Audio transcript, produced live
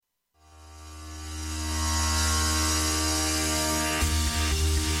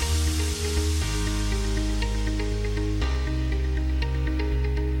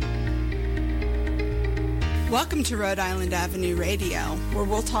Welcome to Rhode Island Avenue Radio, where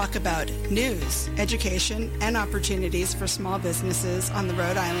we'll talk about news, education, and opportunities for small businesses on the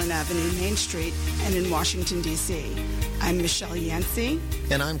Rhode Island Avenue Main Street and in Washington, D.C. I'm Michelle Yancey.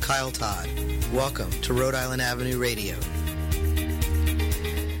 And I'm Kyle Todd. Welcome to Rhode Island Avenue Radio.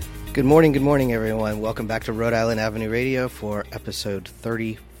 Good morning, everyone. Welcome back to Rhode Island Avenue Radio for episode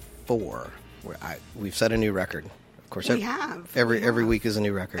 34. We've set a new record. Of course, we have. Every week is a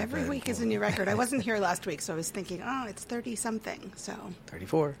new record. Every week is a new record. I wasn't here last week, so I was thinking, it's 30-something. So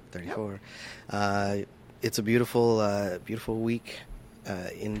 34. Yep. It's a beautiful week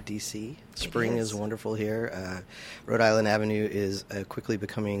in D.C. Spring is wonderful here. Rhode Island Avenue is quickly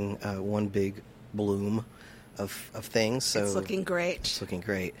becoming one big bloom of things. So it's looking great. It's looking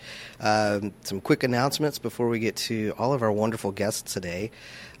great. Some quick announcements before we get to all of our wonderful guests today.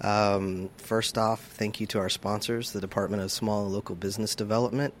 First off, thank you to our sponsors, the Department of Small and Local Business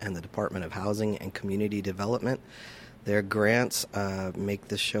Development and the Department of Housing and Community Development. Their grants make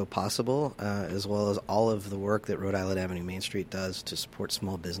this show possible, as well as all of the work that Rhode Island Avenue Main Street does to support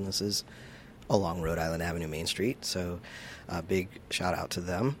small businesses along Rhode Island Avenue Main Street. So a big shout out to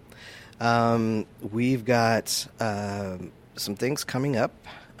them. We've got some things coming up.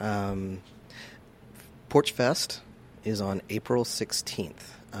 Porch Fest is on April 16th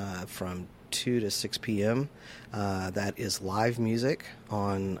from 2 to 6 p.m. That is live music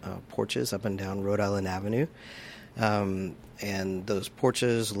on porches up and down Rhode Island Avenue. And those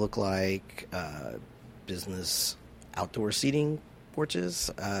porches look like business outdoor seating porches.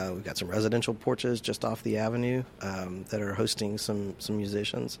 We've got some residential porches just off the avenue that are hosting some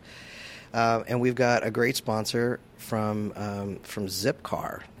musicians. And we've got a great sponsor from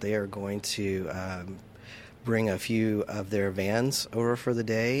Zipcar. They are going to bring a few of their vans over for the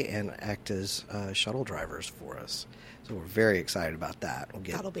day and act as shuttle drivers for us. So we're very excited about that.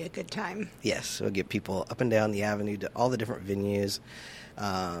 That'll be a good time. Yes, we'll get people up and down the avenue to all the different venues.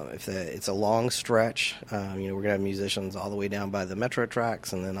 It's a long stretch. We're going to have musicians all the way down by the Metro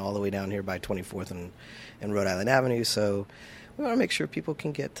tracks and then all the way down here by 24th and Rhode Island Avenue. So we want to make sure people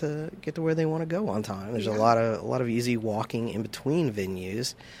can get to where they want to go on time. There's a lot of easy walking in between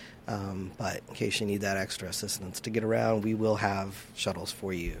venues. But in case you need that extra assistance to get around, we will have shuttles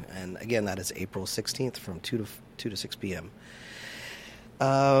for you. And again, that is April 16th from 2 to 6 p.m.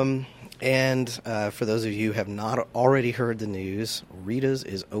 And for those of you who have not already heard the news, Rita's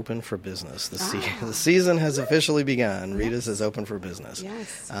is open for business. The season has officially begun. Rita's is open for business.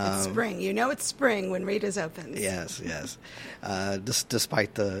 Yes, it's spring. You know it's spring when Rita's opens. Yes.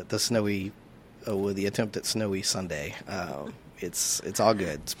 Despite the snowy, the attempt at snowy Sunday. It's all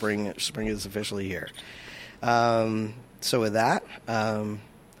good. Spring is officially here. So with that,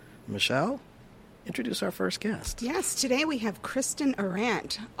 Michelle, introduce our first guest. Yes, today we have Kristen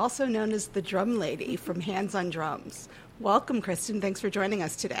Arant, also known as the Drum Lady from Hands on Drums. Welcome, Kristen. Thanks for joining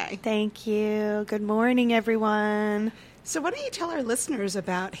us today. Thank you. Good morning, everyone. So why don't you tell our listeners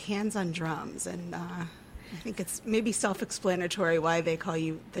about Hands on Drums? And I think it's maybe self-explanatory why they call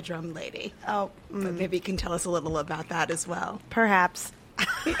you the Drum Lady. But maybe you can tell us a little about that as well. Perhaps.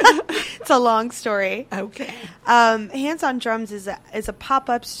 It's a long story. Okay. Hands on Drums is a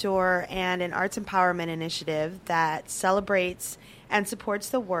pop-up store and an arts empowerment initiative that celebrates and supports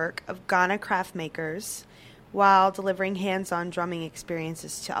the work of Ghana craft makers while delivering hands-on drumming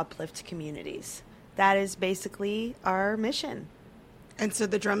experiences to uplift communities. That is basically our mission. And so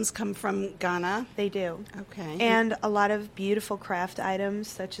the drums come from Ghana? They do. Okay. And a lot of beautiful craft items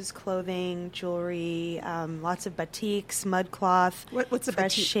such as clothing, jewelry, lots of batiks, mud cloth, what's a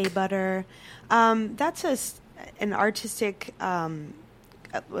fresh batik? shea butter. That's an artistic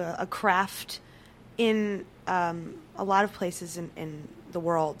a craft in a lot of places in the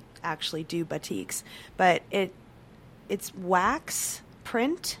world actually do batiks. But it's wax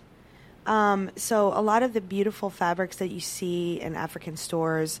print. So a lot of the beautiful fabrics that you see in African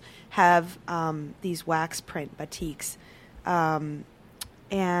stores have these wax print batiks. And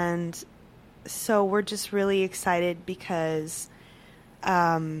so we're just really excited because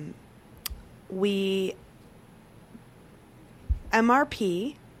we,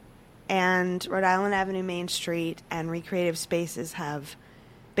 MRP and Rhode Island Avenue Main Street and Recreative Spaces have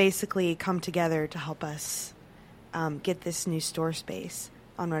basically come together to help us get this new store space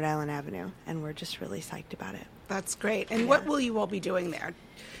on Rhode Island Avenue, and we're just really psyched about it. That's great. And what will you all be doing there?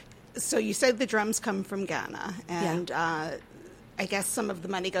 So you said the drums come from Ghana, and I guess some of the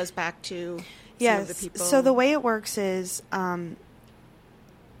money goes back to some of the people. So the way it works is my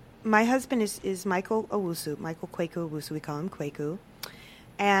husband is Michael Owusu, Michael Kwaku Owusu, we call him Kwaku,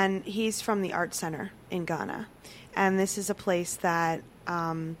 and he's from the Art Center in Ghana. And this is a place that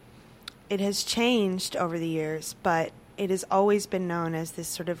has changed over the years, but it has always been known as this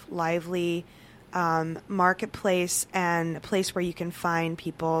sort of lively marketplace and a place where you can find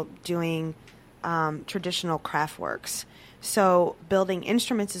people doing traditional craft works. So building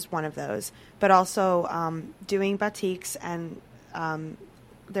instruments is one of those, but also doing batiks, and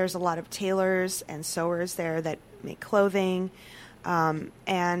there's a lot of tailors and sewers there that make clothing,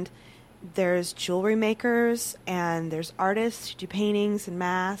 and there's jewelry makers, and there's artists who do paintings and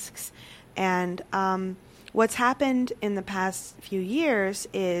masks. And what's happened in the past few years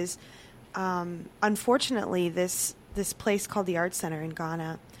is, unfortunately, this place called the Art Center in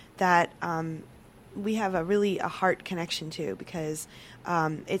Ghana that we have a heart connection to, because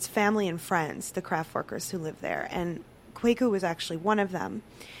it's family and friends, the craft workers who live there. And Kwaku was actually one of them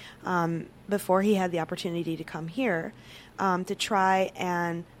before he had the opportunity to come here to try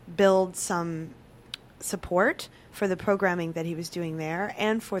and build some support for the programming that he was doing there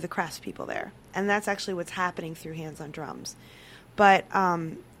and for the craftspeople there. And that's actually what's happening through Hands on Drums. But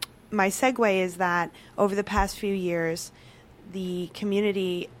my segue is that over the past few years, the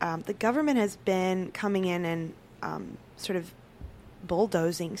community, the government has been coming in and sort of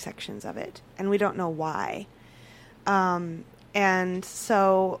bulldozing sections of it, and we don't know why. And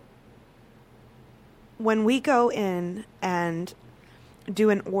so when we go in and do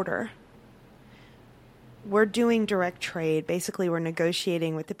an order, we're doing direct trade. Basically, we're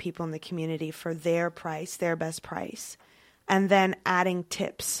negotiating with the people in the community for their price, their best price, and then adding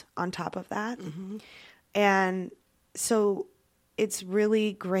tips on top of that. Mm-hmm. And so it's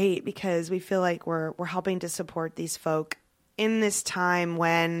really great because we feel like we're helping to support these folk in this time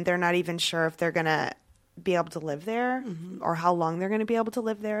when they're not even sure if they're going to be able to live there, mm-hmm. or how long they're going to be able to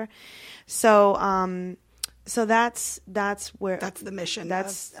live there. So, so that's where the mission.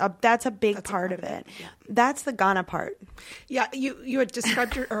 That's a big part of it. Yeah. That's the Ghana part. Yeah, you had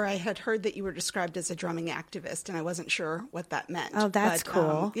described or I had heard that you were described as a drumming activist, and I wasn't sure what that meant. Oh, that's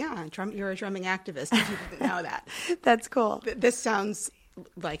cool. You're a drumming activist. If you didn't know that. That's cool. This sounds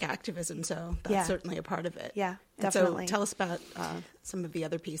like activism, so that's certainly a part of it. Yeah, definitely. So tell us about some of the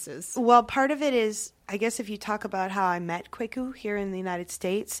other pieces. Well, part of it is, I guess if you talk about how I met Kwaku here in the United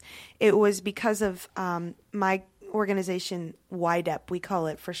States, it was because of my organization, YDEP, we call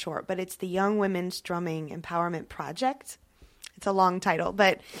it for short, but it's the Young Women's Drumming Empowerment Project. It's a long title,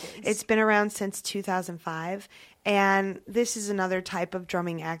 but it's been around since 2005, and this is another type of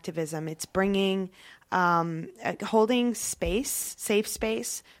drumming activism. It's bringing holding space, safe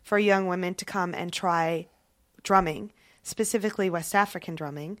space for young women to come and try drumming, specifically West African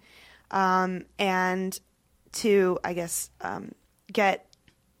drumming, and to, I guess, get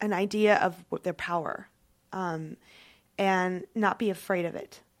an idea of their power, and not be afraid of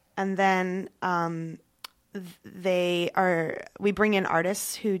it. And then we bring in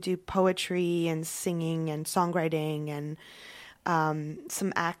artists who do poetry and singing and songwriting and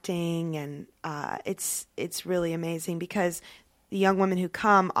some acting, and it's really amazing because the young women who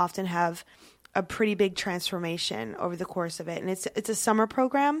come often have a pretty big transformation over the course of it. And it's a summer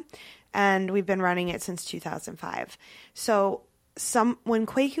program, and we've been running it since 2005. So when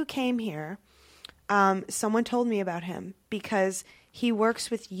Kwaku came here, someone told me about him because he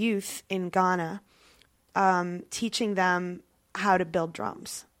works with youth in Ghana, teaching them how to build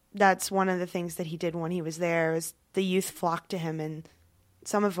drums. That's one of the things that he did when he was there, is the youth flocked to him, and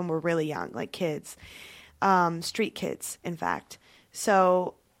some of them were really young, like kids, street kids, in fact.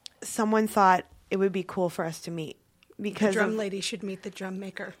 So someone thought it would be cool for us to meet. Because the drum lady should meet the drum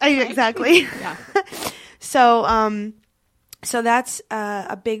maker. Right? Exactly. Yeah. So that's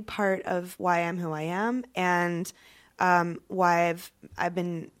a big part of why I'm who I am, and why I've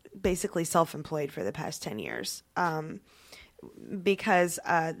been basically self-employed for the past 10 years. Because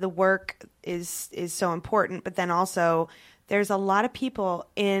the work is so important, but then also there's a lot of people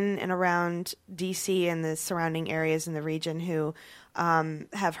in and around DC and the surrounding areas in the region who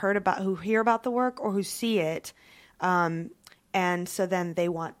who hear about the work or who see it, and so then they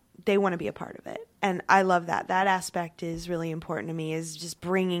want to be a part of it. And I love that. That aspect is really important to me, is just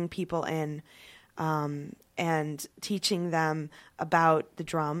bringing people in and teaching them about the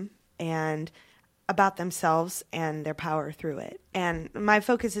drum and about themselves and their power through it. And my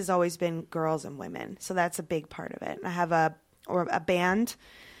focus has always been girls and women, so that's a big part of it. And I have a band,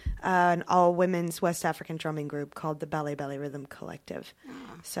 an all-women's West African drumming group called the Ballet Rhythm Collective.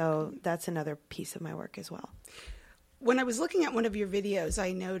 So that's another piece of my work as well. When I was looking at one of your videos,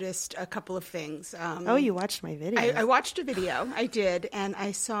 I noticed a couple of things. You watched my video. I watched a video. I did, and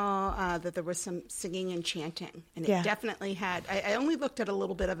I saw that there was some singing and chanting, and it definitely had. I only looked at a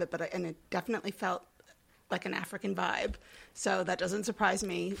little bit of it, and it definitely felt like an African vibe. So that doesn't surprise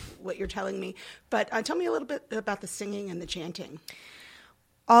me, what you're telling me. But tell me a little bit about the singing and the chanting.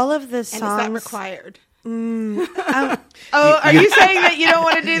 All of the songs. And is that required? Are you saying that you don't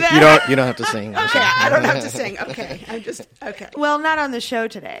want to do that? You don't have to sing. Okay, I don't have to sing. Okay, I'm just okay. Well, not on the show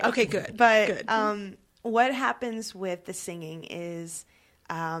today. Okay, good. But good. What happens with the singing is,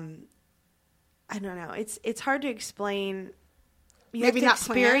 I don't know. It's hard to explain. You Maybe have to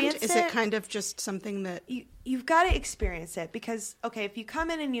not planned. experience Is it kind of just something that you've got to experience it? Because okay, if you come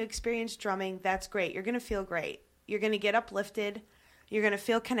in and you experience drumming, that's great. You're going to feel great. You're going to get uplifted. You're going to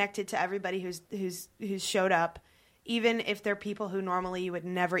feel connected to everybody who's showed up, even if they're people who normally you would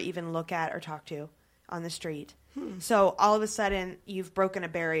never even look at or talk to on the street. So all of a sudden, you've broken a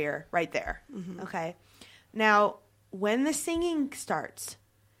barrier right there. Mm-hmm. Okay. Now, when the singing starts,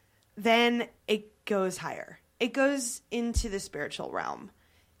 then it goes higher. It goes into the spiritual realm.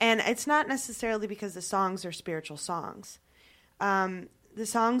 And it's not necessarily because the songs are spiritual songs. The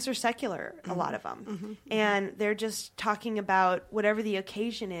songs are secular, a lot of them. Mm-hmm. And they're just talking about whatever the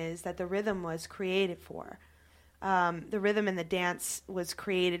occasion is that the rhythm was created for. The rhythm and the dance was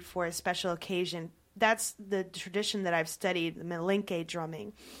created for a special occasion. That's the tradition that I've studied, the Malinke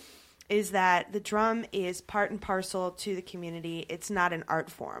drumming, is that the drum is part and parcel to the community. It's not an art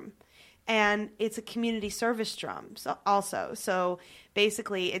form. And it's a community service drum also. So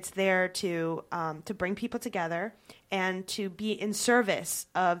basically it's there to bring people together and to be in service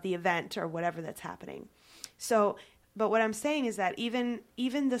of the event or whatever that's happening. So, but what I'm saying is that even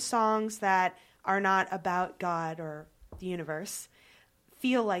the songs that are not about God or the universe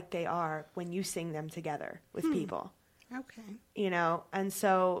feel like they are when you sing them together with people. Okay. You know, and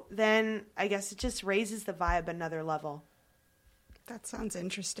so then I guess it just raises the vibe another level. That sounds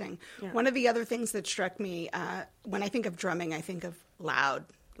interesting. Yeah. One of the other things that struck me, when I think of drumming, I think of loud,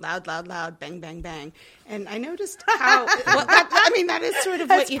 bang, bang, bang. And I noticed how, that is sort of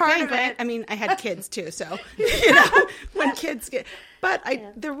That's what you part think. of it. I mean, I had kids too, so, when kids get, but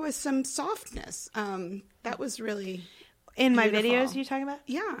there was some softness. That was really in my beautiful. Videos you're talking about?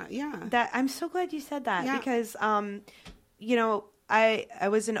 Yeah. That I'm so glad you said that, Yeah. because, I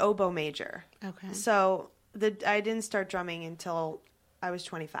was an oboe major. Okay. So I didn't start drumming until I was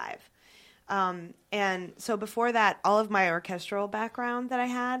 25. And so before that, all of my orchestral background that I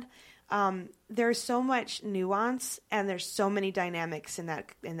had, there's so much nuance and there's so many dynamics in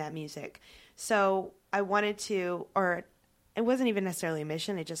that music. So I wanted to, or it wasn't even necessarily a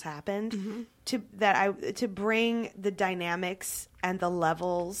mission, it just happened, to bring the dynamics and the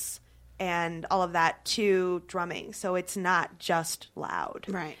levels and all of that to drumming. So it's not just loud.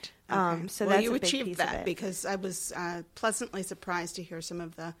 Right. Okay. So well, that's you a big achieved piece that of it. because I was pleasantly surprised to hear some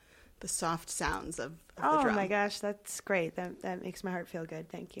of the soft sounds of the Oh drum. my gosh, that's great. That makes my heart feel good.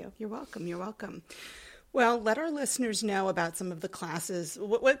 Thank you. You're welcome. Well, let our listeners know about some of the classes.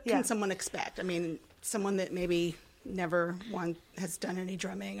 What can someone expect? I mean, someone that maybe never has done any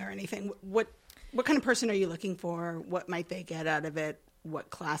drumming or anything. What kind of person are you looking for? What might they get out of it? What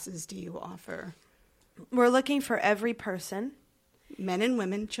classes do you offer? We're looking for every person. Men and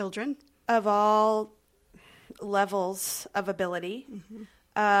women, children. Of all levels of ability,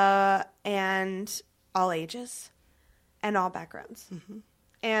 and all ages, and all backgrounds. Mm-hmm.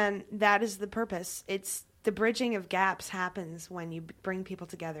 And that is the purpose. It's the bridging of gaps happens when you bring people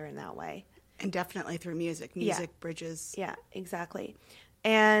together in that way. And definitely through music. Music bridges. Yeah, exactly.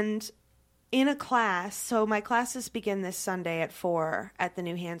 And in a class, so my classes begin this Sunday at 4 at the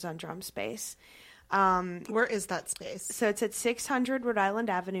new Hands on Drum space. Where is that space? So it's at 600 Rhode Island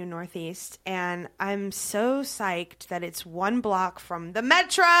Avenue Northeast, and I'm so psyched that it's one block from the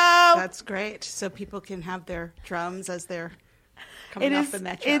Metro. That's great. So people can have their drums as they're coming off the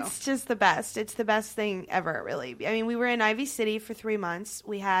Metro. It's just the best. It's the best thing ever, really. I mean, we were in Ivy City for 3 months.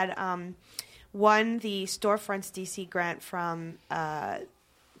 We had won the Storefronts DC grant from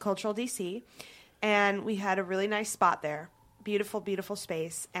Cultural DC, and we had a really nice spot there. Beautiful, beautiful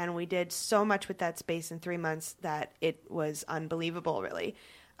space, and we did so much with that space in 3 months that it was unbelievable, really.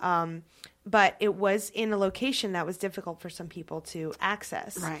 But it was in a location that was difficult for some people to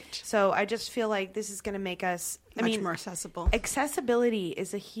access. Right. So I just feel like this is going to make us much more accessible. Accessibility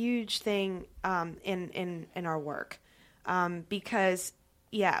is a huge thing in our work because,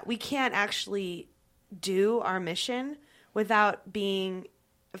 we can't actually do our mission without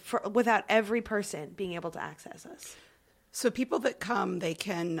every person being able to access us. So people that come, they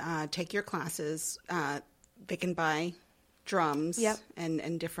can take your classes. They can buy drums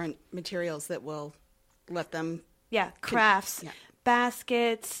and different materials that will let them... Yeah, crafts,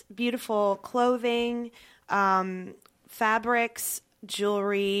 baskets, beautiful clothing, fabrics,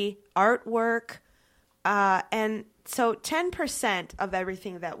 jewelry, artwork, And so 10% of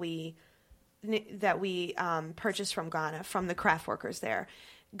everything that we purchase from Ghana, from the craft workers there,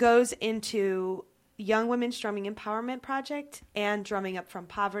 goes into Young Women's Drumming Empowerment Project and Drumming Up from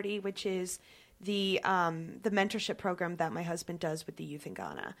Poverty, which is the mentorship program that my husband does with the youth in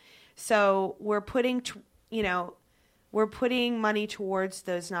Ghana. So we're putting money towards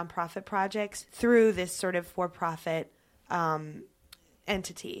those nonprofit projects through this sort of for-profit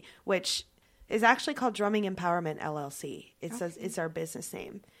entity, which is actually called Drumming Empowerment LLC. It's our business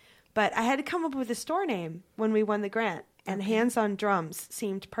name. But I had to come up with a store name when we won the grant, and Hands on Drums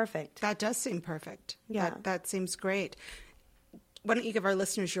seemed perfect. That does seem perfect. Yeah. That seems great. Why don't you give our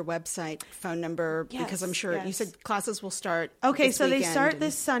listeners your website, phone number, because I'm sure you said classes will start this so weekend. They start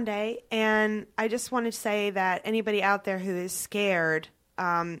this Sunday, and I just want to say that anybody out there who is scared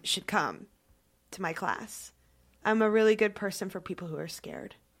should come to my class. I'm a really good person for people who are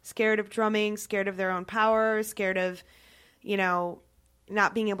scared. Scared of drumming, scared of their own power, scared of,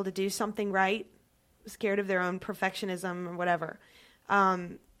 not being able to do something right, scared of their own perfectionism or whatever.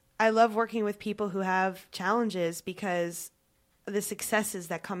 I love working with people who have challenges because the successes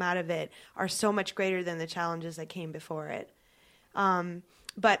that come out of it are so much greater than the challenges that came before it.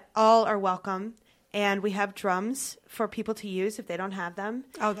 But all are welcome. And we have drums for people to use if they don't have them.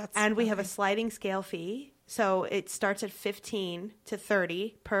 And we have a sliding scale fee. So it starts at 15 to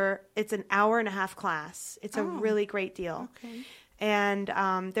 30 per. It's an hour and a half class. It's a really great deal. Okay. And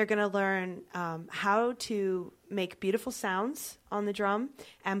they're going to learn how to make beautiful sounds on the drum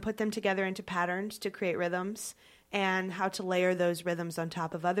and put them together into patterns to create rhythms, and how to layer those rhythms on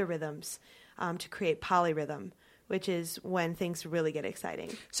top of other rhythms to create polyrhythm, which is when things really get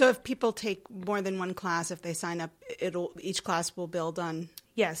exciting. So if people take more than one class, if they sign up, each class will build on...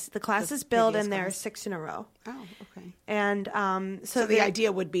 Yes, the classes build, and there are 6 in a row. Oh, okay. And so the idea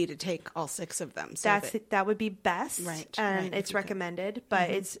would be to take all 6 of them. So that would be best, right? And it's recommended, but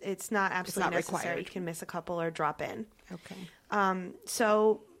it's not absolutely necessary. Required. You can miss a couple or drop in. Okay.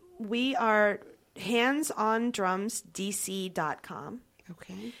 So we are handsondrumsdc.com.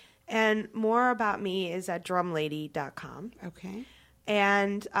 Okay. And more about me is at drumlady.com. Okay.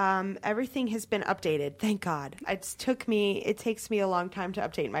 And everything has been updated. Thank God. It takes me a long time to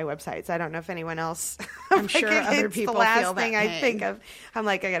update my websites. I don't know if anyone else. I'm sure other people feel that the last thing I think of. I'm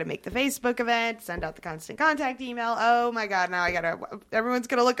like, I got to make the Facebook event, send out the constant contact email. Oh my God! Now everyone's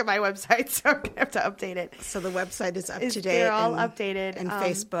gonna look at my website, so I'm gonna have to update it. So the website is up to date. They're all updated. And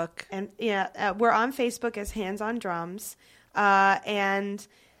Facebook. And we're on Facebook as Hands on Drums, and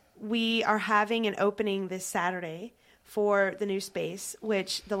we are having an opening this Saturday for the new space,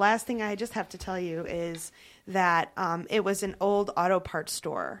 which the last thing I just have to tell you is that it was an old auto parts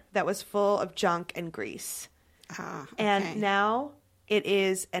store that was full of junk and grease. Okay. And now it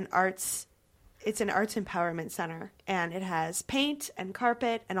is it's an arts empowerment center, and it has paint and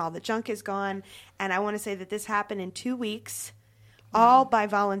carpet, and all the junk is gone. And I want to say that this happened in 2 weeks, all by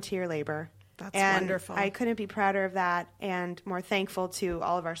volunteer labor. That's wonderful. wonderful. I couldn't be prouder of that, and more thankful to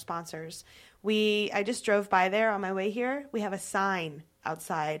all of our sponsors. I just drove by there on my way here. We have a sign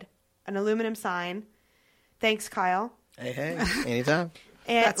outside, an aluminum sign. Thanks, Kyle. Hey, anytime.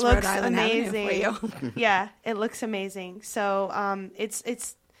 It looks Rhode Island amazing. Avenue for you. Yeah, it looks amazing. So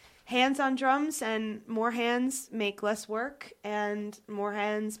it's hands on drums, and more hands make less work, and more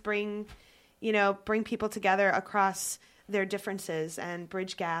hands bring people together across their differences and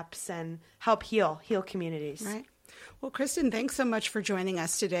bridge gaps and help heal communities. Right. Well, Kristen, thanks so much for joining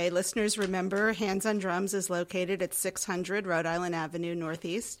us today. Listeners, remember, Hands on Drums is located at 600 Rhode Island Avenue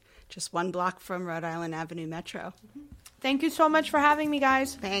Northeast, just 1 block from Rhode Island Avenue Metro. Thank you so much for having me,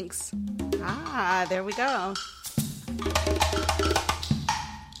 guys. Thanks. There we go.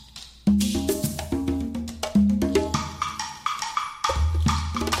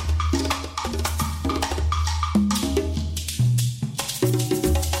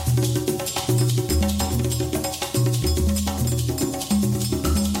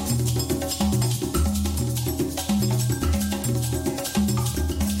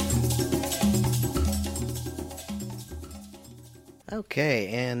 Okay,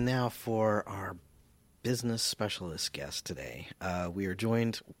 and now for our business specialist guest today. We are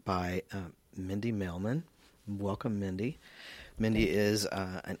joined by Mindy Mailman. Welcome, Mindy. Mindy is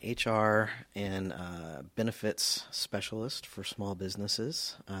an HR and benefits specialist for small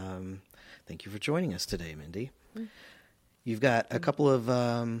businesses. Thank you for joining us today, Mindy. You've got a couple of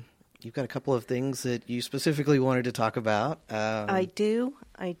things that you specifically wanted to talk about. I do.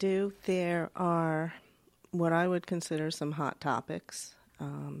 There are what I would consider some hot topics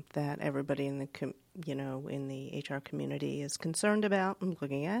that everybody in the in the HR community is concerned about and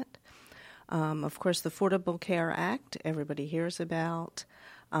looking at. Of course, the Affordable Care Act, everybody hears about.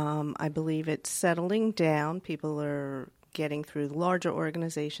 I believe it's settling down. People are getting through, larger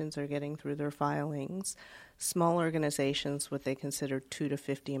organizations are getting through their filings. Small organizations, what they consider 2 to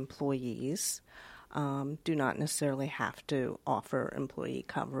 50 employees, do not necessarily have to offer employee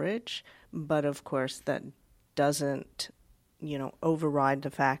coverage. But, of course, that doesn't, override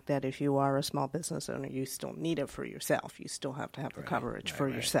the fact that if you are a small business owner, you still need it for yourself. You still have to have the coverage for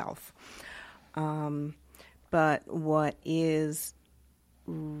yourself. But what is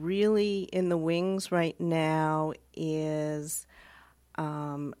really in the wings right now is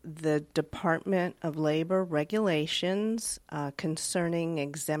the Department of Labor regulations concerning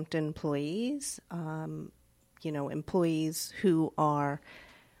exempt employees, employees who are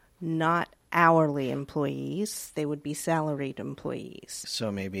not hourly employees. They would be salaried employees.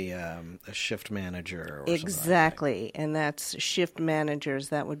 So maybe a shift manager or exactly, something like that. And that's shift managers.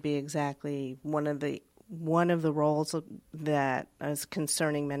 That would be exactly one of the roles that is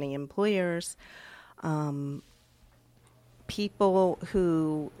concerning many employers. People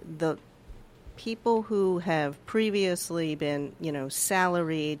who have previously been,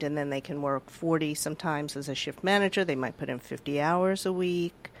 salaried, and then they can work 40 sometimes as a shift manager. They might put in 50 hours a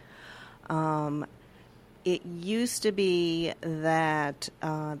week. It used to be that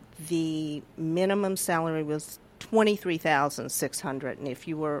the minimum salary was $23,600, and if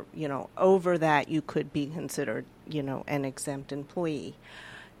you were, over that, you could be considered, an exempt employee.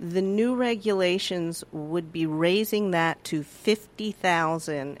 The new regulations would be raising that to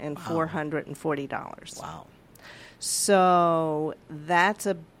 $50,440. Wow. So that's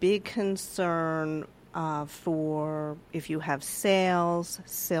a big concern for if you have sales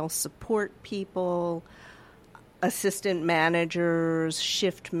support people, assistant managers,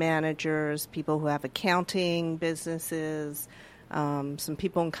 shift managers, people who have accounting businesses, some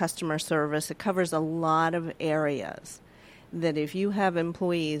people in customer service. It covers a lot of areas that if you have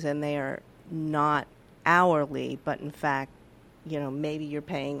employees and they are not hourly, but in fact, maybe you're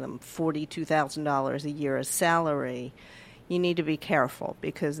paying them $42,000 a year as salary, you need to be careful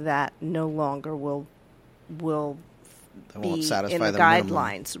because that no longer will be in the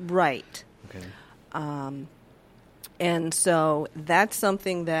guidelines. Minimum. Right. Okay. And so that's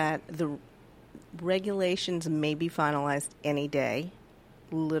something that the regulations may be finalized any day,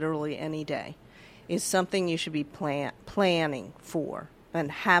 literally any day, is something you should be planning for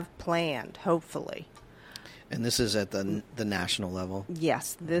and have planned, hopefully. And this is at the national level?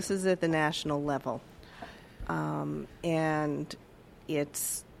 Yes, this is at the national level. And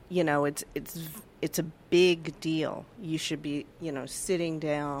it's, it's a big deal. You should be, sitting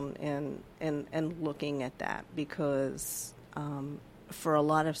down and looking at that because for a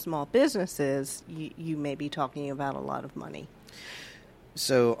lot of small businesses, you may be talking about a lot of money.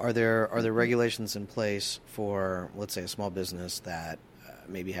 So are there regulations in place for, let's say, a small business that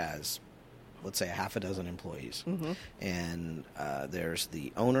maybe has, let's say, a half a dozen employees, mm-hmm. and there's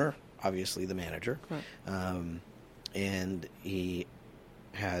the owner, obviously the manager, right. And he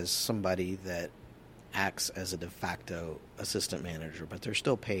has somebody that acts as a de facto assistant manager, but they're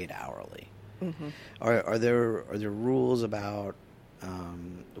still paid hourly. Mm-hmm. Are there rules about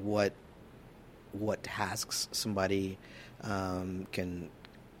what tasks somebody an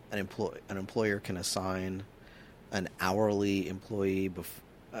employer can assign an hourly employee?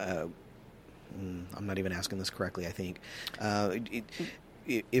 I'm not even asking this correctly. I think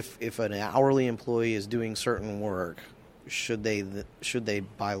if an hourly employee is doing certain work, should they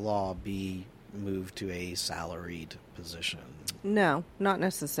by law be moved to a salaried position? No, not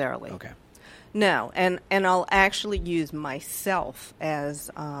necessarily. Okay. No, and I'll actually use myself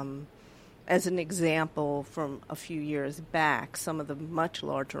as an example from a few years back. Some of the much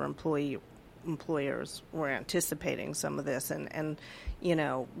larger employers were anticipating some of this and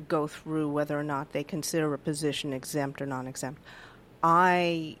go through whether or not they consider a position exempt or non-exempt.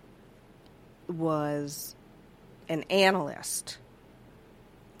 I was an analyst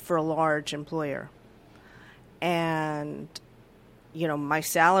for a large employer, and my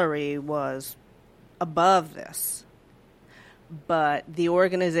salary was above this, but the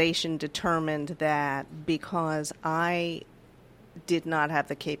organization determined that because I did not have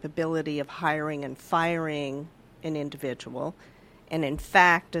the capability of hiring and firing an individual, and in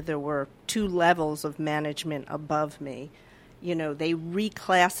fact there were 2 levels of management above me, they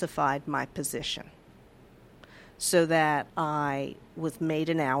reclassified my position so that I was made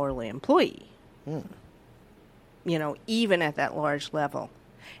an hourly employee, even at that large level.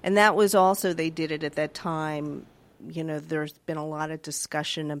 And that was also, they did it at that time, there's been a lot of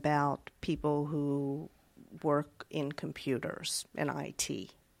discussion about people who work in computers and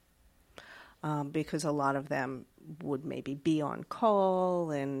IT. because a lot of them would maybe be on call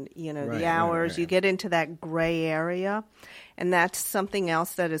and, Right, the hours. right. You get into that gray area. And that's something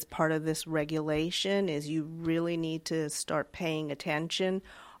else that is part of this regulation is you really need to start paying attention.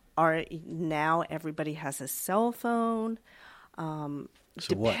 Now everybody has a cell phone. So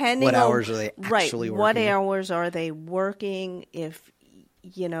Depending what on, hours are they actually working? What hours are they working? If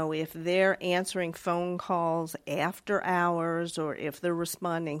they're answering phone calls after hours or if they're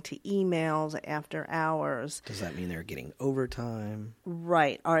responding to emails after hours. Does that mean they're getting overtime?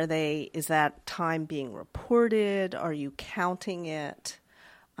 Right. Is that time being reported? Are you counting it?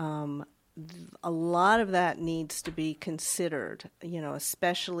 A lot of that needs to be considered,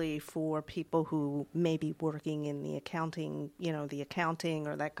 especially for people who may be working in the accounting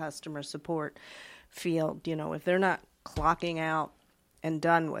or that customer support field. If they're not clocking out and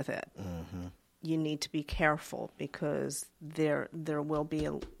done with it, you need to be careful because there will be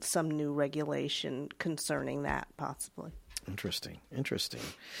some new regulation concerning that possibly. Interesting.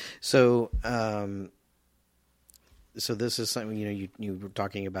 So, so this is something, you were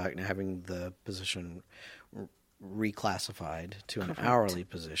talking about having the position reclassified to an hourly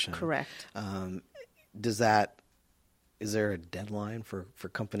position. Correct. Is there a deadline for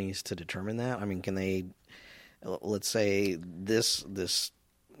companies to determine that? I mean, can they, let's say this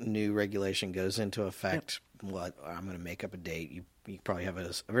new regulation goes into effect, I'm going to make up a date. You probably have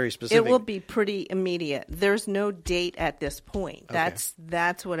a very specific. It will be pretty immediate. There's no date at this point. Okay.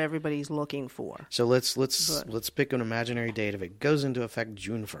 That's what everybody's looking for. So let's pick an imaginary date. If it goes into effect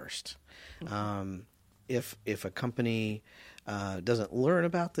June 1st, if a company doesn't learn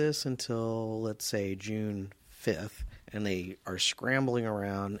about this until, let's say, June 5th, and they are scrambling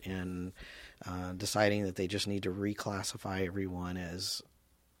around and deciding that they just need to reclassify everyone as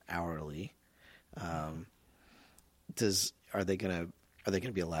hourly, are they going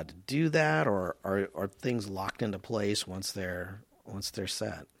to be allowed to do that, or are things locked into place once they're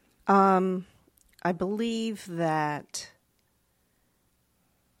set? I believe that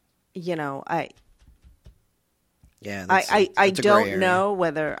I don't know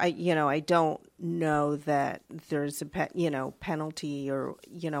whether I don't know that there's a penalty or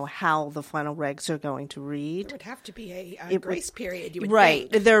how the final regs are going to read. There would have to be a grace period. You would right.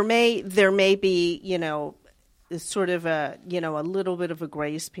 think. There may be sort of a little bit of a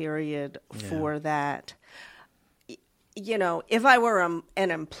grace period for that. If I were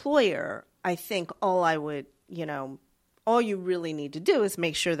an employer, I think all you really need to do is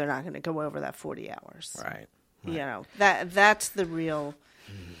make sure they're not going to go over that 40 hours. Right. That's the real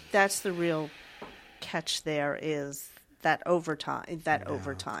catch there is that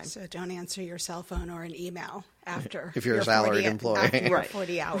overtime. So don't answer your cell phone or an email after if you're a salaried employee. After right.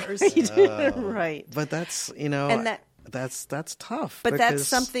 40 hours. Right. But that's and that's tough. But that's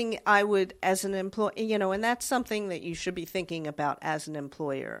something I would, as an employee, and that's something that you should be thinking about as an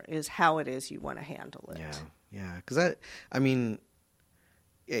employer is how it is you want to handle it. Yeah. Because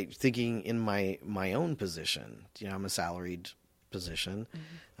thinking in my own position, I'm a salaried position,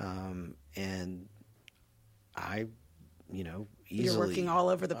 and I, easily. You're working all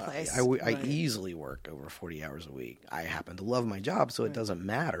over the place. I easily work over 40 hours a week. I happen to love my job, so it doesn't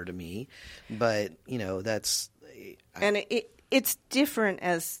matter to me. But that's. And it's different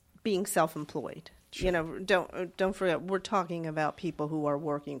as being self-employed. Sure. Don't forget we're talking about people who are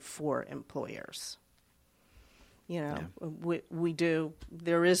working for employers. We do.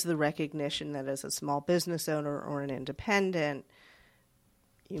 There is the recognition that as a small business owner or an independent,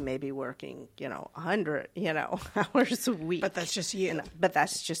 you may be working, 100, hours a week. But that's just you. But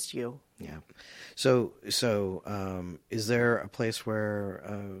that's just you. Yeah. So, is there a place where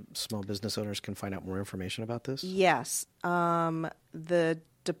small business owners can find out more information about this? Yes. The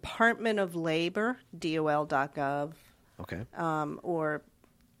Department of Labor, DOL.gov. Okay. Or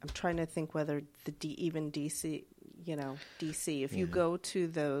I'm trying to think whether even DC, DC. If you go to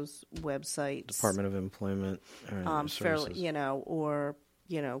those websites, Department of Employment, Services. or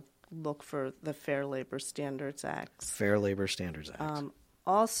look for the Fair Labor Standards Act. Fair Labor Standards Act.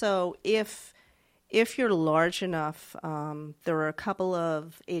 Also, if you're large enough, there are a couple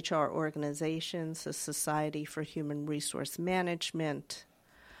of HR organizations. The Society for Human Resource Management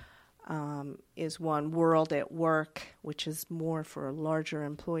is one. World at Work, which is more for larger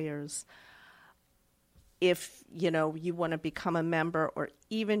employers. If you want to become a member, or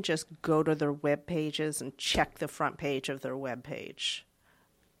even just go to their web pages and check the front page of their web page,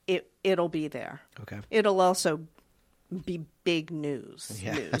 it'll be there. Okay. It'll also be big news.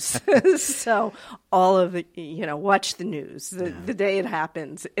 Yeah. News. So all of the, watch the news. The day it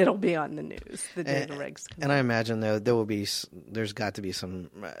happens, it'll be on the news. The day the regs come And I imagine, though, there's got to be some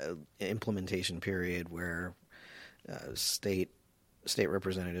implementation period where state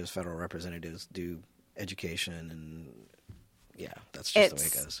representatives, federal representatives do education, and that's just the way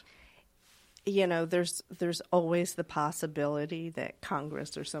it goes. There's always the possibility that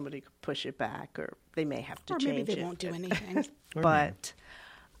Congress or somebody could push it back, or they may have to change it. Or maybe they won't do anything. But,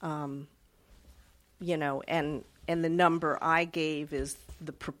 and the number I gave is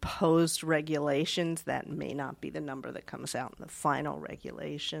the proposed regulations. That may not be the number that comes out in the final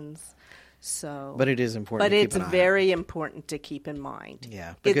regulations. So, but it is important. But to it's keep an eye very important to keep in mind.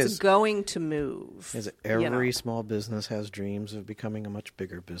 Yeah, it's going to move. Every small business has dreams of becoming a much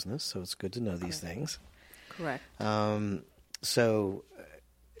bigger business, so it's good to know these things. Correct. So,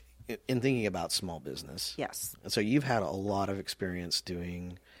 in thinking about small business, yes. So you've had a lot of experience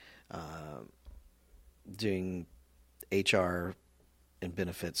doing HR and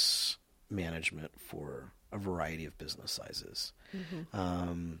benefits management for a variety of business sizes.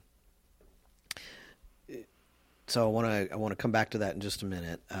 Mm-hmm. So I want to come back to that in just a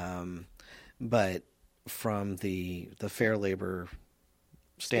minute. But from the Fair Labor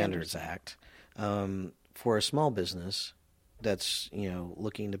Standards Act, for a small business that's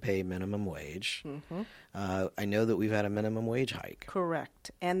looking to pay minimum wage, mm-hmm. I know that we've had a minimum wage hike.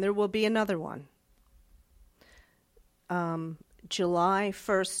 Correct, and there will be another one. July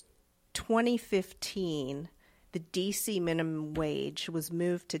 1st, 2015. The D.C. minimum wage was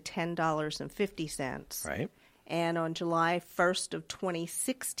moved to $10.50. Right. And on July 1st of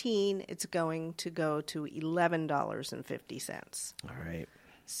 2016, it's going to go to $11.50. All right.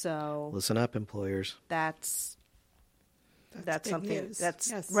 So listen up, employers. That's something news.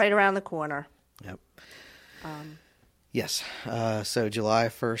 that's right around the corner. Yep. Yes. So July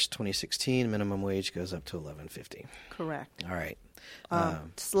 1st, 2016, minimum wage goes up to $11.50. Correct. All right.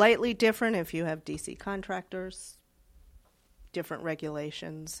 Slightly different if you have DC contractors, different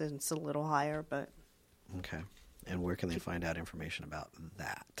regulations, and it's a little higher, but... Okay. And where can they find out information about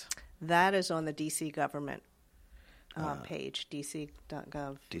that? That is on the DC government page,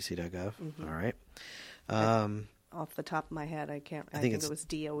 dc.gov. dc.gov? Mm-hmm. All right. Off the top of my head, I think it was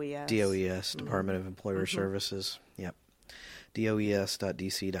DOES. DOES, Department of Employer Services. Yep.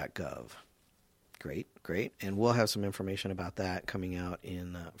 DOES.dc.gov. Great. And we'll have some information about that coming out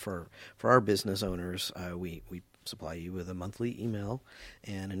in for our business owners. We supply you with a monthly email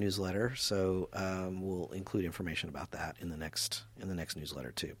and a newsletter, so we'll include information about that in the next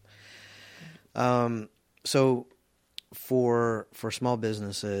newsletter too. So for small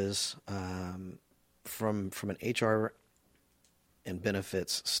businesses, from an HR and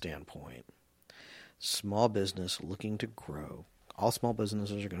benefits standpoint, small business looking to grow. All small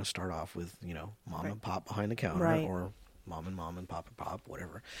businesses are going to start off with, mom and pop behind the counter, right. or mom and pop,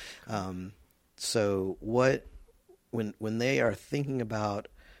 whatever. So when they are thinking about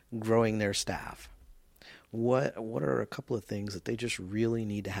growing their staff, what are a couple of things that they just really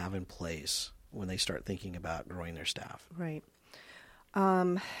need to have in place when they start thinking about growing their staff? Right.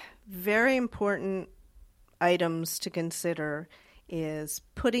 Very important items to consider is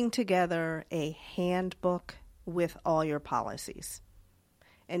putting together a handbook with all your policies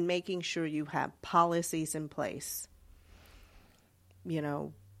and making sure you have policies in place.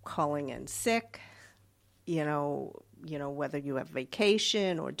 Calling in sick, whether you have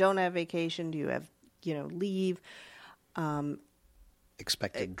vacation or don't have vacation, do you have, leave?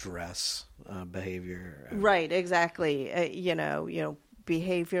 Expected dress behavior. Right, exactly.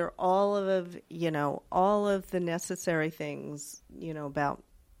 Behavior, all of the necessary things, about,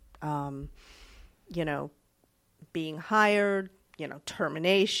 being hired,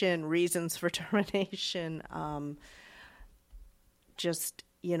 termination, reasons for termination, just,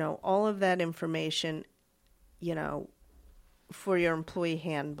 all of that information, for your employee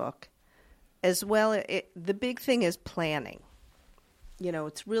handbook. As well, the big thing is planning.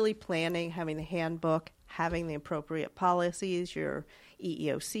 It's really planning, having the handbook, having the appropriate policies, your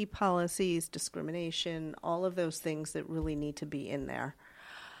EEOC policies, discrimination, all of those things that really need to be in there,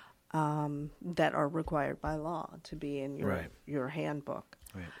 that are required by law to be in your handbook.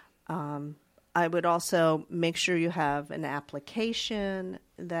 Right. I would also make sure you have an application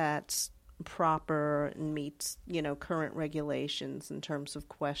that's proper and meets, current regulations in terms of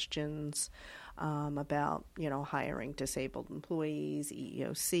questions about, hiring disabled employees,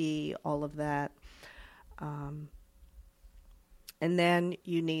 EEOC, all of that. And then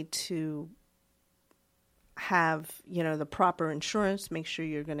you need to have, the proper insurance. Make sure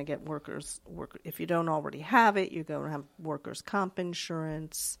you're going to get if you don't already have it, you're going to have workers' comp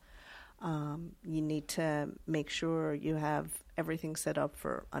insurance. You need to make sure you have everything set up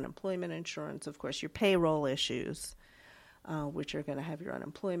for unemployment insurance. Of course, your payroll issues, which are going to have your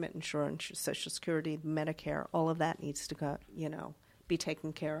unemployment insurance, your Social Security, Medicare, all of that needs to go, be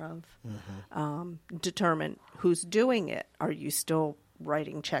taken care of. Mm-hmm. Determine who's doing it. Are you still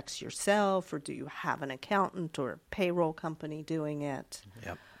writing checks yourself, or do you have an accountant or a payroll company doing it?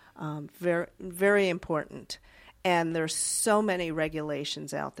 Yep. Very, very important. And there's so many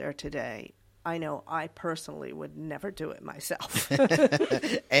regulations out there today. I know I personally would never do it myself.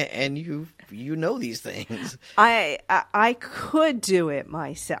 and you know these things. I could do it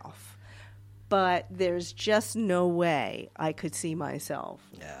myself, but there's just no way I could see myself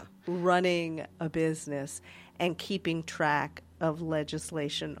running a business and keeping track of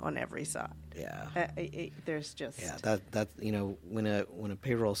legislation on every side. Yeah. There's just that when a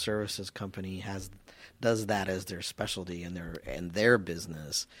payroll services company does that as their specialty and their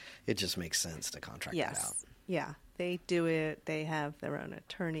business, it just makes sense to contract that out. Yeah, they do it. They have their own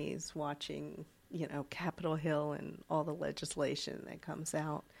attorneys watching, Capitol Hill and all the legislation that comes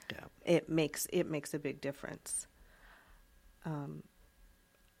out. Yeah. It makes a big difference.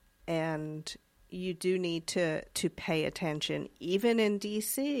 And you do need to pay attention, even in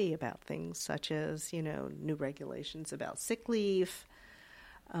D.C., about things such as, new regulations about sick leave.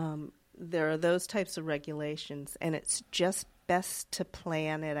 There are those types of regulations, and it's just best to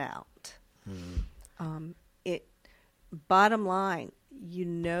plan it out. Mm. Bottom line,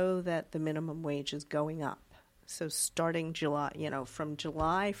 that the minimum wage is going up. So starting July, from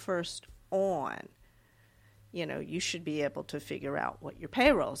July 1st on, you should be able to figure out what your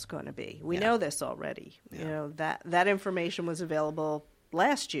payroll is going to be. We know this already. Yeah. That information was available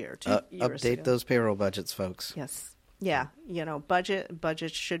last year, 2 years ago. Update those payroll budgets, folks. Yes. Yeah.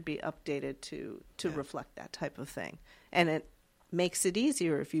 Budgets should be updated to reflect that type of thing. And it makes it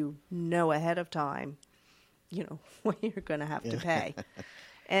easier if you know ahead of time, what you're going to have to pay.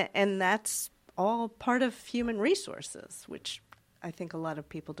 And that's all part of human resources, which I think a lot of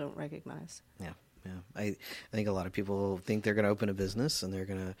people don't recognize. Yeah. Yeah, I think a lot of people think they're going to open a business and they're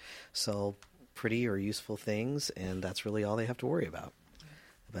going to sell pretty or useful things, and that's really all they have to worry about.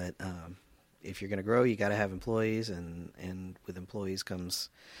 But if you're going to grow, you got to have employees, and with employees comes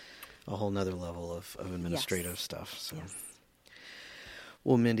a whole nother level of administrative stuff. So. Yes.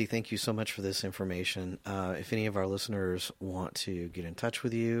 Well, Mindy, thank you so much for this information. If any of our listeners want to get in touch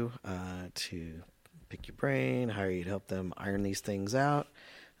with you, to pick your brain, hire you to help them iron these things out,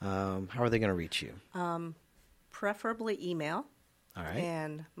 how are they going to reach you? Preferably email. All right.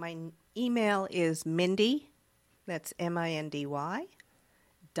 And my email is Mindy, that's MINDY,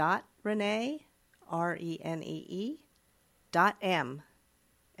 .Renee, RENEE, .M,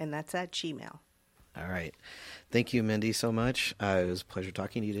 and that's at Gmail. All right. Thank you, Mindy, so much. It was a pleasure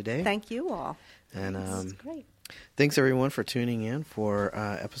talking to you today. Thank you all. And this is great. Thanks, everyone, for tuning in for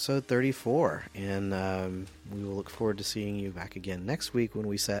episode 34. And we will look forward to seeing you back again next week when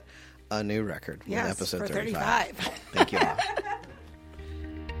we set a new record with episode 35. for 35. Thank you all.